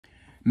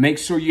Make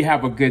sure you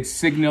have a good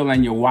signal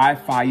and your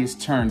Wi-Fi is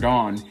turned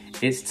on.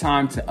 It's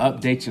time to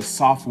update your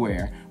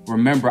software.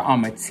 Remember,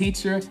 I'm a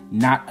teacher,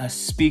 not a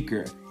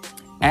speaker.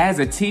 As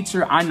a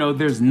teacher, I know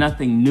there's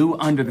nothing new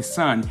under the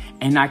sun,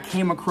 and I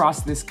came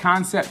across this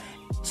concept.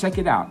 Check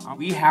it out.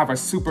 We have a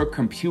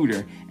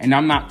supercomputer, and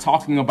I'm not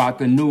talking about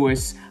the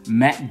newest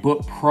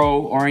MacBook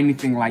Pro or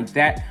anything like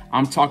that.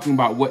 I'm talking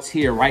about what's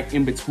here right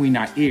in between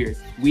our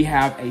ears. We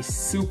have a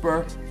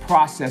super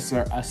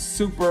processor, a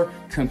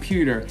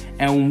supercomputer,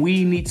 and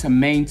we need to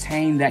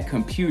maintain that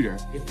computer.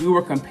 If we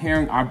were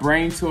comparing our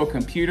brain to a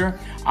computer,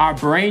 our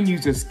brain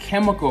uses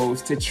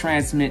chemicals to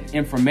transmit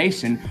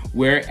information,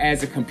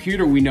 whereas a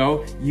computer, we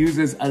know,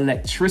 uses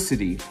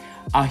electricity.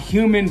 A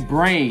human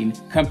brain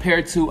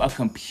compared to a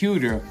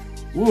computer,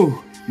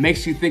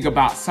 makes you think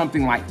about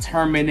something like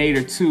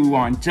Terminator 2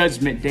 on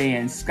Judgment Day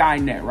and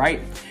Skynet, right?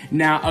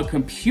 Now, a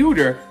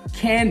computer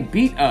can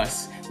beat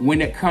us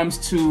when it comes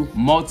to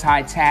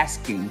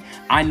multitasking.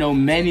 I know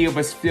many of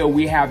us feel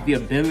we have the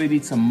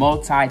ability to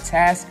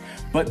multitask,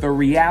 but the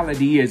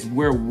reality is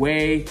we're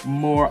way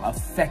more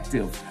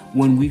effective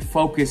when we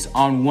focus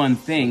on one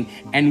thing.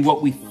 And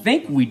what we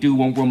think we do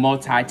when we're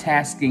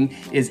multitasking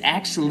is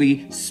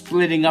actually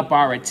splitting up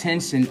our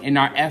attention and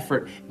our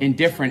effort in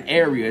different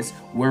areas,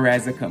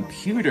 whereas a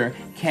computer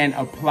can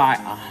apply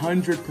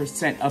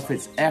 100% of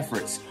its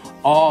efforts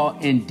all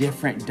in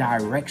different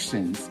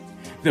directions.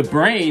 The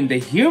brain, the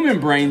human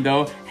brain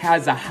though,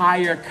 has a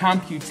higher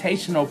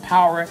computational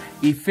power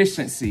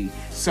efficiency.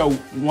 So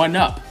one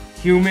up.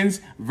 Humans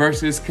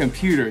versus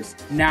computers.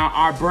 Now,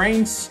 our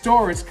brain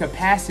storage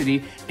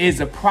capacity is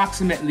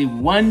approximately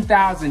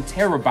 1,000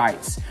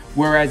 terabytes,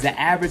 whereas the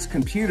average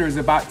computer is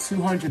about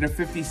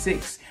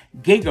 256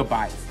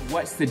 gigabytes.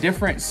 What's the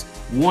difference?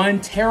 1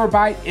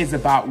 terabyte is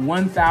about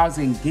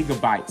 1,000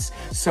 gigabytes.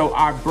 So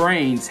our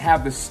brains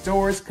have the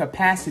storage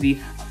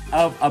capacity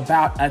of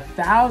about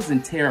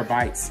 1,000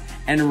 terabytes.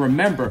 And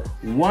remember,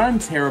 1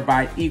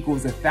 terabyte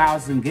equals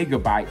 1,000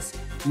 gigabytes.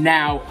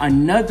 Now,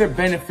 another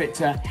benefit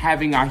to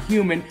having our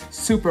human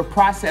super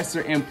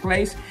processor in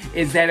place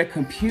is that a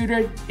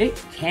computer,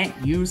 it can't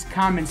use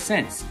common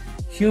sense.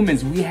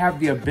 Humans, we have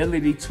the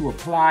ability to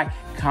apply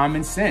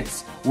common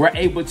sense. We're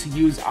able to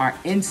use our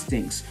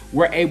instincts.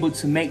 We're able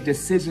to make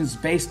decisions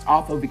based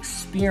off of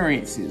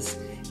experiences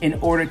in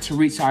order to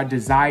reach our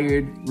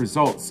desired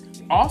results.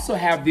 Also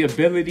have the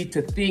ability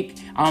to think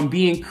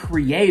being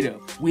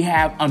creative. We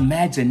have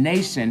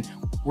imagination.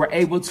 We're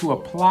able to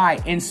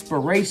apply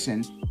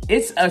inspiration.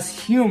 It's us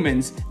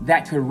humans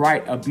that could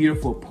write a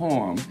beautiful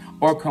poem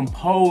or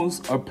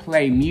compose or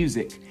play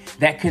music,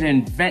 that could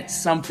invent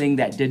something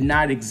that did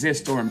not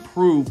exist or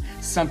improve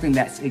something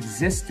that's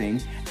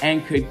existing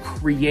and could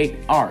create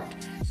art.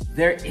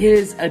 There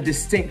is a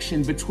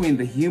distinction between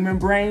the human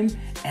brain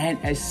and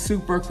a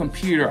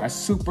supercomputer, a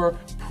super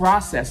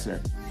processor.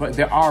 But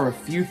there are a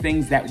few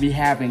things that we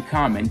have in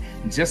common.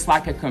 Just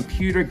like a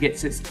computer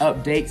gets its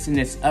updates and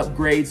its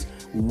upgrades,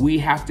 we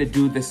have to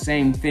do the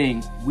same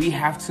thing. We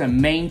have to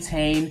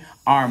maintain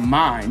our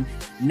mind.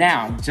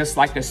 Now, just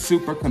like a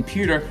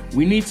supercomputer,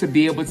 we need to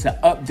be able to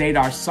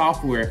update our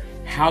software.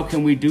 How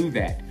can we do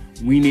that?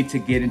 We need to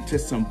get into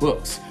some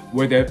books,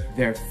 whether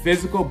they're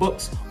physical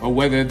books or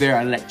whether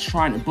they're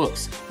electronic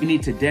books. We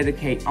need to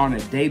dedicate on a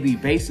daily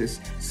basis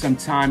some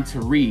time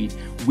to read.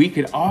 We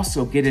could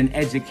also get an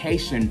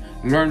education,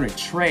 learn a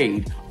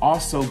trade,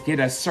 also get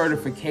a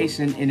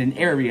certification in an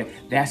area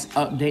that's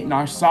updating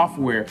our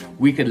software.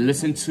 We could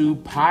listen to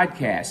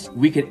podcasts.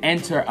 We could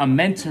enter a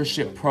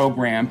mentorship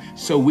program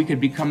so we could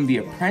become the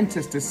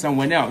apprentice to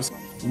someone else.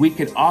 We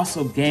could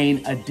also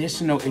gain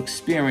additional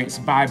experience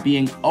by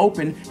being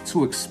open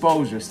to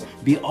exposures,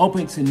 be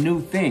open to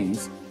new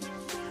things.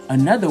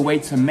 Another way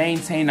to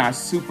maintain our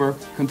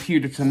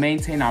supercomputer, to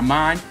maintain our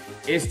mind,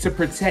 is to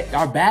protect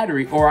our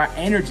battery or our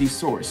energy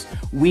source.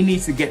 We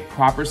need to get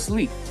proper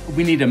sleep.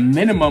 We need a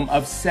minimum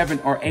of 7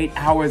 or 8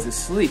 hours of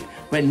sleep,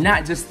 but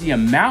not just the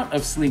amount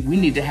of sleep. We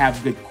need to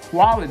have good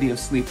quality of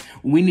sleep.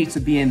 We need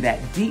to be in that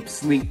deep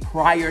sleep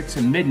prior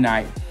to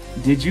midnight.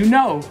 Did you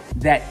know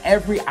that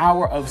every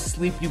hour of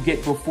sleep you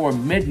get before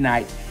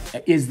midnight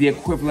is the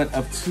equivalent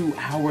of 2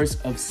 hours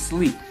of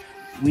sleep?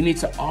 We need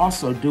to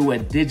also do a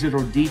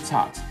digital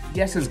detox.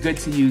 Yes, it's good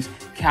to use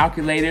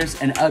calculators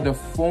and other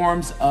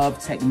forms of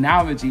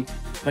technology,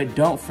 but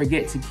don't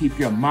forget to keep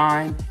your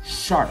mind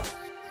sharp.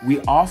 We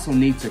also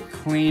need to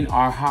clean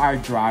our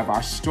hard drive,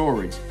 our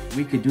storage.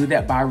 We could do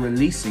that by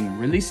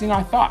releasing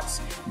our thoughts.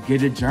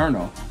 Get a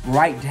journal,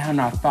 write down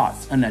our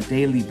thoughts on a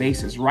daily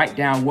basis. Write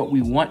down what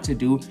we want to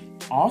do.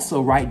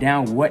 Also write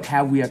down what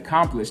have we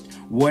accomplished.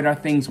 What are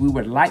things we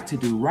would like to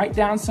do? Write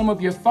down some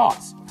of your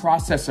thoughts.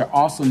 Processor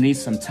also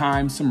needs some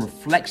time, some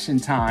reflection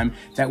time,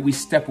 that we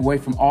step away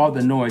from all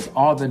the noise,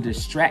 all the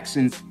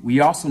distractions. We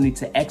also need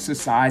to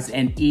exercise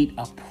and eat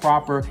a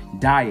proper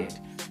diet.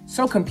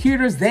 So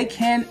computers, they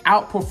can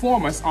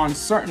outperform us on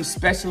certain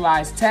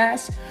specialized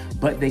tasks,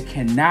 but they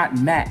cannot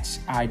match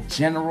our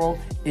general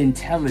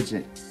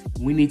intelligence.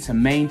 We need to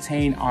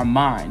maintain our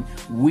mind.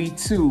 We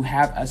too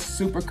have a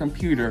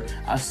supercomputer,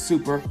 a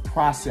super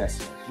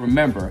processor.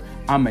 Remember,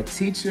 I'm a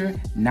teacher,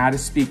 not a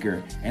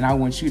speaker, and I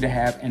want you to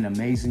have an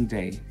amazing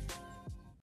day.